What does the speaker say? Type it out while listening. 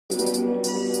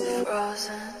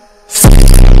Alright,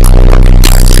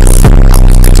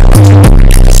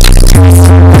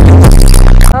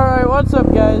 what's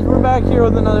up guys? We're back here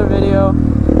with another video.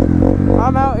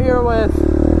 I'm out here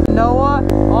with Noah,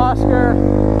 Oscar,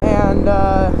 and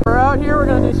we're out here, we're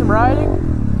gonna do some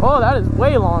riding. Oh, that is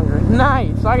way longer.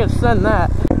 Nice, I can send that.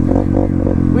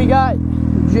 We got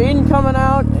Jaden coming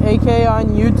out, aka on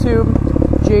YouTube,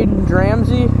 Jaden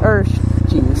Dramsey, or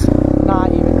jeez,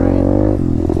 not even right.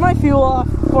 Is my fuel off?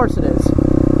 Of course it is.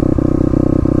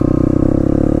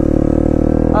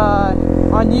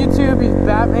 On YouTube, he's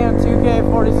Batman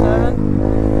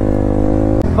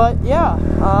 2K47. But yeah,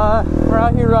 we're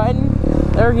out here riding.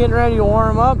 They're getting ready to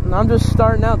warm up, and I'm just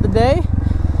starting out the day.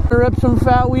 Rip some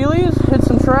fat wheelies, hit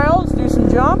some trails, do some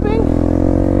jumping,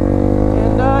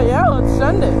 and yeah, let's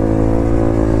send it.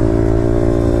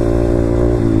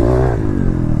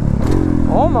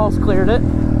 Almost cleared it,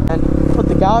 and put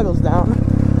the goggles down.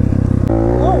 A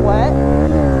little wet.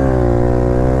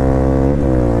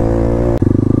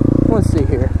 Let's see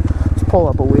here. Let's pull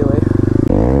up a wheelie.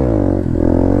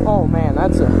 Oh man,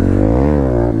 that's a...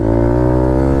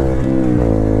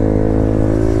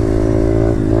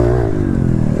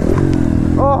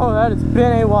 Oh, that has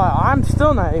been a while. I'm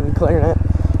still not even clearing it.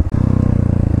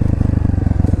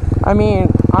 I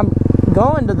mean, I'm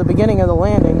going to the beginning of the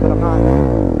landing, but I'm not,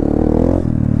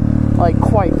 like,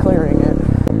 quite clearing it.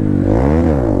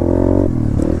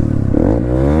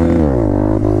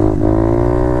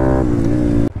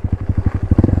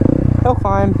 Hill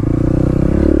climb.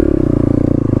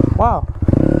 Wow.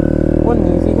 What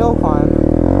an easy hill climb.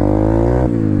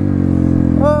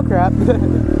 Oh crap.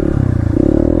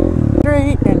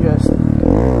 Straight and just...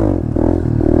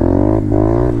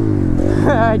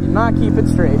 I did not keep it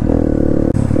straight.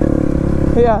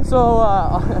 Yeah, so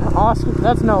Oscar,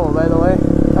 that's Noah by the way.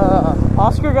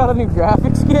 Oscar got a new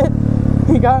graphics kit.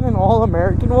 He got an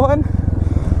all-American one.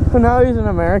 So now he's an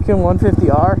American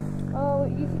 150R. Oh,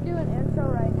 you should do an intro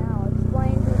right now.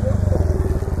 Explain who this is.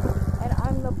 And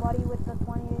I'm the buddy with the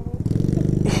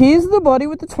 28 acres. He's the buddy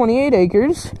with the 28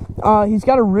 acres. He's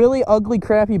got a really ugly,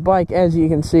 crappy bike, as you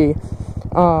can see.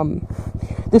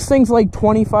 This thing's like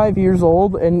 25 years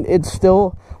old, and it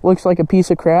still looks like a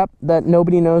piece of crap that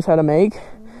nobody knows how to make.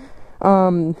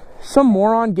 Some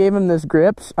moron gave him this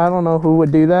grips. I don't know who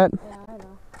would do that. Yeah,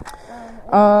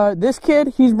 I know. This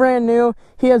kid, he's brand new.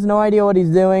 He has no idea what he's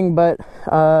doing, but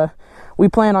we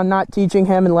plan on not teaching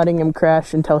him and letting him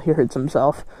crash until he hurts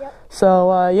himself. Yep.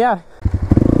 So, yeah.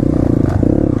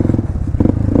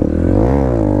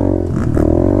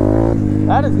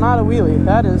 That is not a wheelie.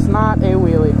 That is not a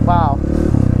wheelie. Wow.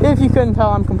 If you couldn't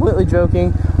tell, I'm completely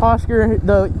joking. Oscar,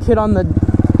 the kid on the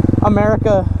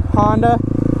America Honda,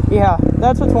 yeah,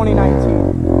 that's a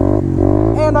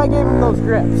 2019. And I gave him those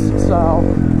grips, so...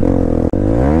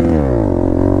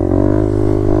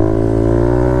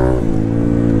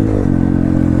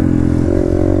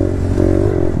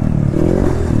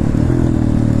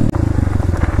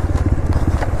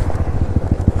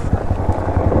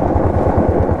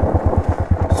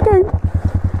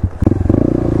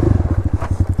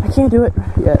 Can't do it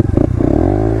yet.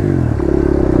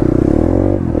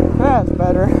 That's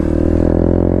better.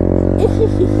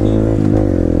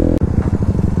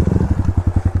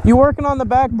 You working on the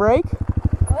back brake?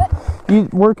 What? You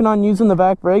working on using the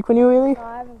back brake when you wheelie? No,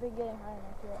 I haven't been getting high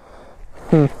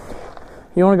enough yet.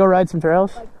 You want to go ride some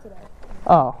trails? Like today.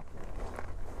 Oh.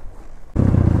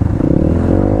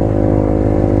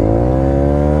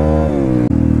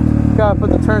 Gotta put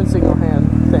the turn signal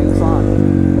hand things on.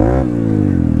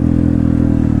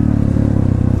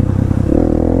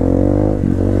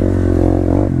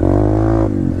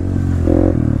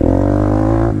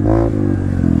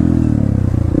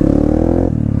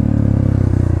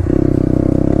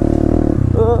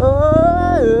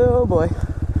 Oh boy.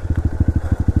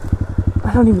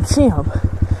 I don't even see him.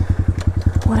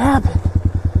 What happened?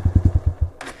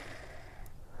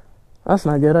 That's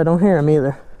not good. I don't hear him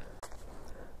either.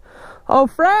 Oh,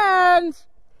 friends!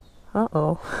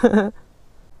 Uh-oh.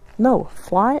 No,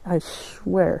 fly? I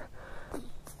swear.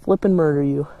 Flip and murder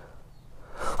you.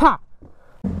 Ha!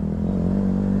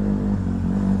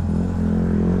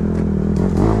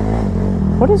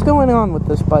 What is going on with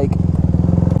this bike?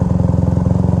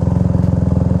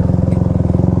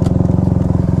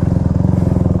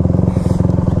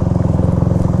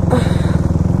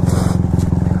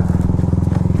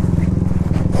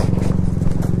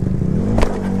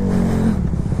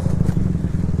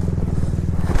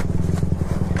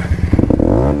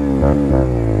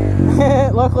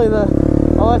 Luckily the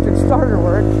electric starter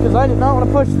worked, because I did not want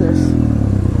to push this.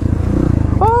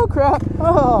 Oh crap!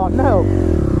 Oh no!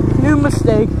 New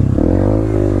mistake.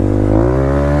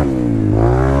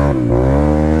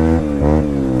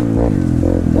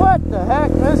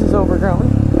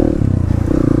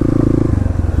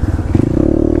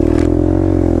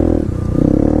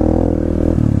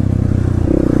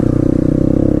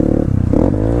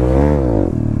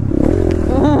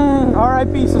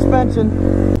 RIP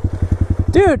suspension.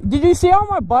 Dude, did you see how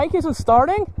my bike isn't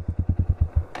starting?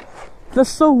 That's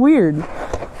so weird.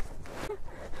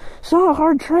 It's not a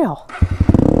hard trail.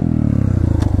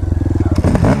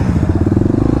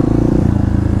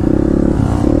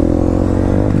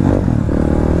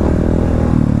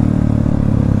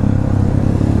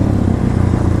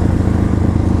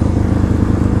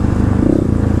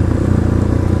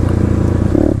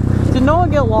 Did no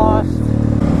one get lost?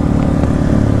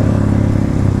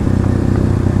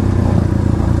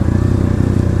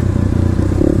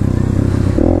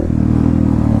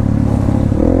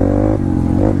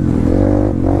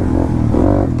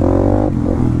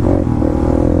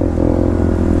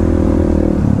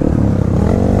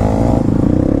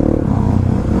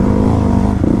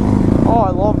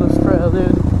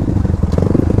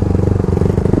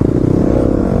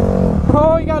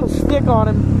 Stick on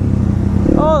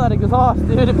him. Oh, that exhaust,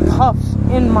 dude, it puffs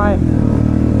in my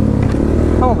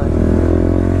helmet.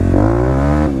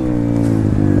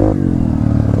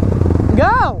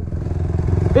 Go!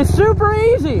 It's super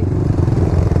easy.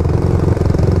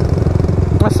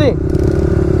 Let's see.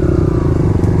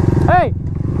 Hey,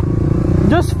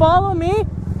 just follow me.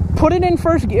 Put it in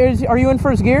first gear. Are you in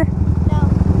first gear?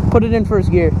 No. Put it in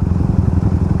first gear.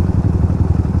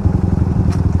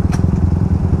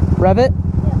 Rev it.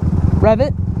 Rev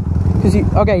it, because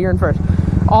okay, you're in first.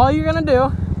 All you're gonna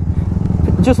do,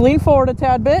 just lean forward a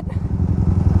tad bit.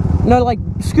 No, like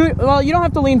scoot, well, you don't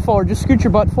have to lean forward, just scoot your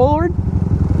butt forward.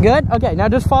 Good, okay, now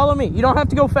just follow me. You don't have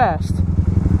to go fast.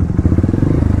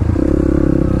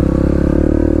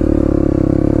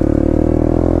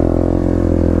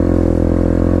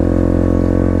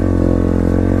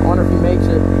 I wonder if he makes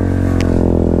it.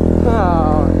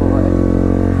 Oh boy.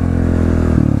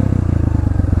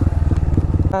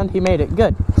 And he made it.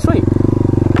 Good. Sweet.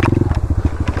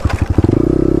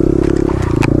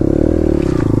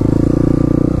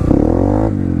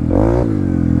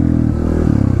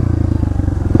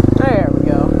 There we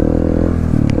go.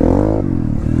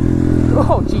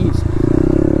 Oh, jeez.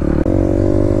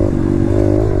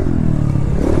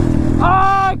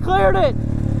 Ah, I cleared it!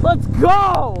 Let's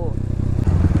go!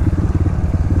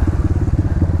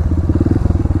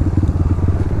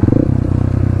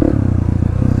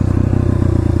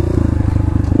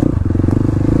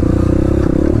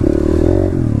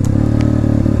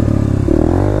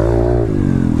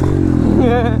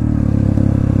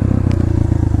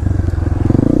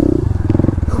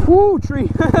 Woo, tree.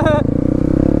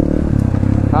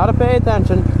 Gotta pay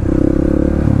attention.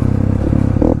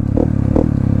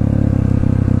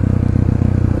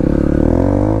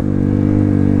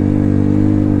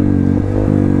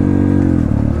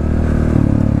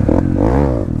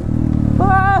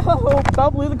 Oh,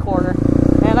 fell blew the corner.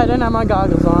 And I didn't have my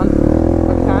goggles on.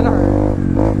 It kinda hurt.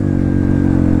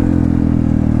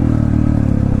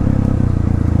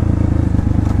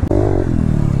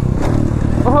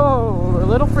 Oh, a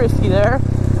little frisky there.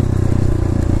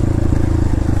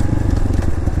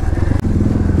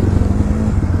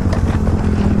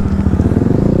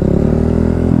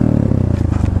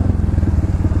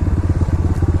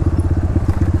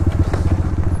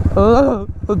 Oh.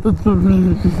 I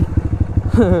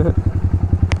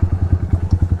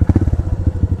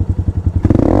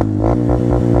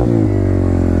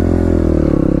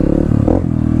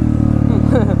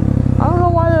don't know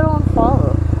why they don't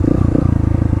follow.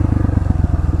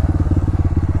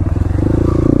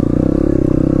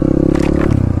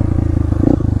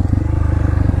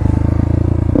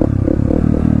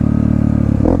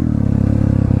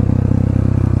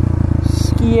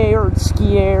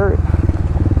 Scared.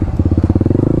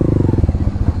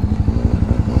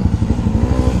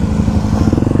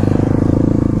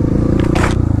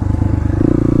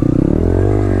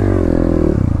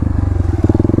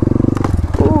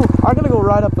 Ooh, I gotta go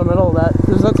right up the middle of that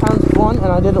because that sounds fun, and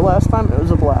I did it last time. It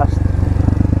was a blast.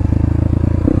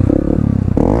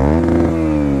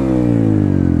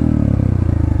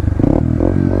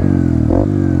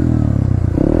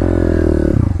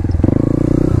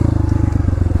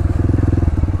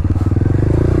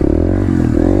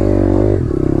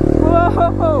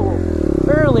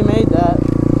 Barely made that.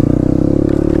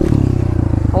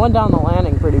 I went down the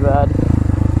landing pretty bad.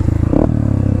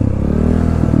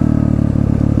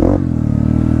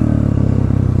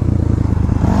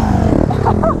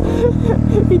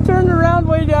 He turned around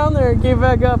way down there and came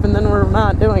back up, and then we're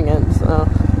not doing it, so.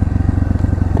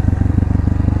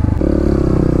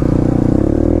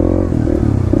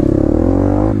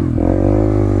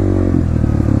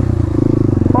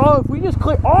 Oh, if we just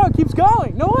clear, oh, it keeps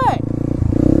going, no way.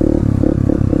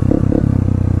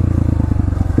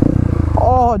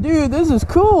 Oh, dude, this is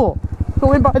cool. Can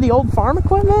we buy the old farm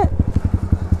equipment?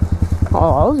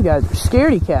 Oh, those guys are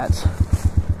scaredy cats.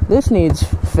 This needs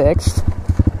fixed.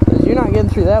 Because you're not getting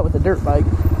through that with a dirt bike.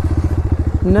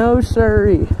 No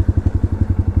siree.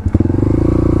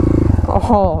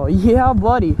 Oh, yeah,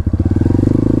 buddy.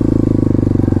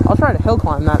 I'll try to hill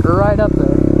climb that right up there.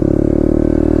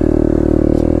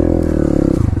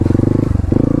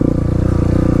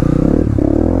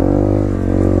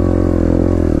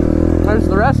 There's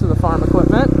the rest of the farm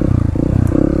equipment.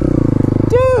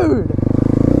 Dude!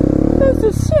 This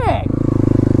is sick!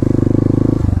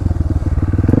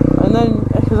 And then,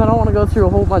 because I don't want to go through a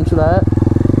whole bunch of that.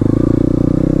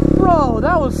 Bro,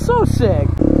 that was so sick!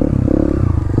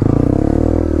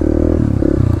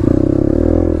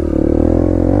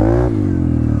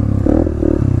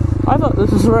 I thought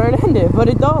this is where it ended, but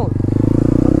it don't.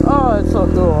 Oh, it's so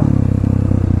cool.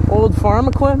 Old farm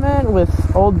equipment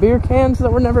with old beer cans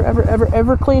that were never,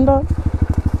 ever cleaned up.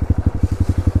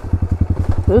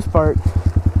 This part,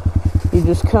 you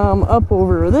just come up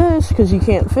over this because you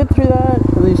can't fit through that,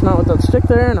 at least not with that stick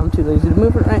there, and I'm too lazy to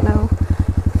move it right now.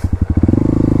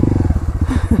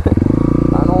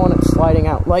 I don't want it sliding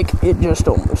out like it just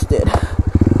almost did.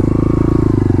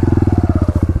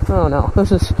 Oh no,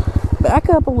 this is back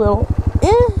up a little.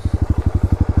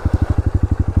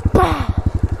 Bah!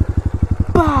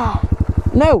 Bah!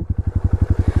 No!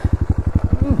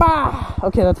 Bah!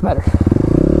 Okay, that's better.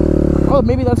 Oh,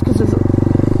 maybe that's because there's...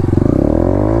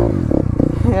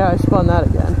 Yeah, I spun that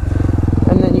again.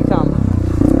 And then you come.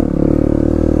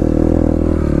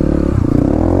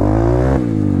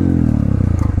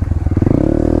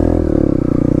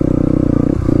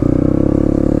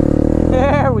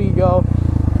 There we go.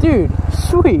 Dude,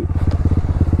 sweet.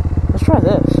 Let's try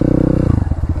this.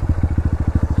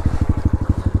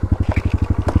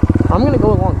 I'm gonna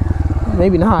go along.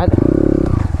 Maybe not.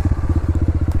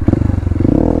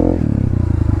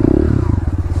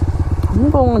 I'm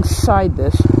gonna go alongside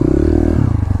this.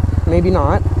 Maybe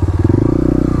not.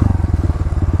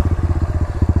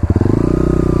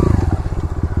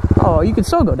 Oh, you could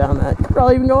still go down that. You could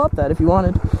probably even go up that if you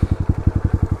wanted.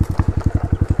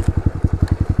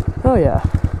 Oh yeah.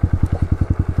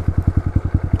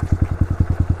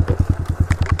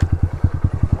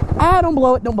 Ah, don't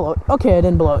blow it, don't blow it. Okay, I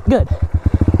didn't blow it. Good.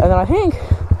 And then I think,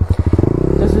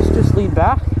 does this just lead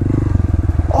back?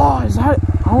 Oh, is that...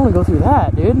 I want to go through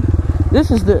that, dude.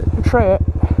 This is the trail.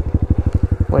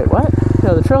 Wait, what?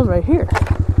 No, the trail's right here.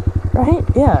 Right?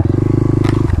 Yeah.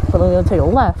 But I'm going to take a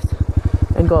left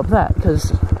and go up that,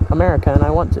 because America and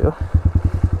I want to.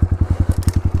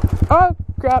 Oh,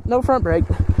 crap. No front brake.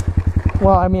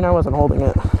 Well, I mean, I wasn't holding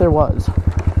it. There was.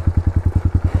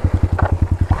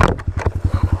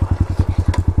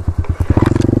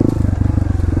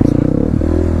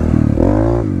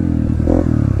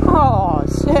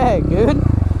 Sick, dude.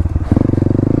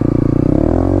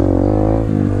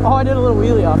 Oh, I did a little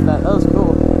wheelie off that. That was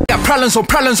cool. Got problems on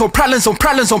problems on problems on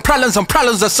problems on problems on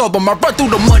problems I solve them. I run through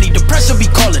the money, the pressure be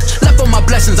calling. Left on my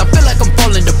blessings, I feel like I'm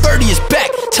falling. The birdie is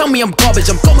back. Tell me I'm garbage,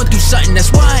 I'm going through something.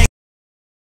 That's why I ain't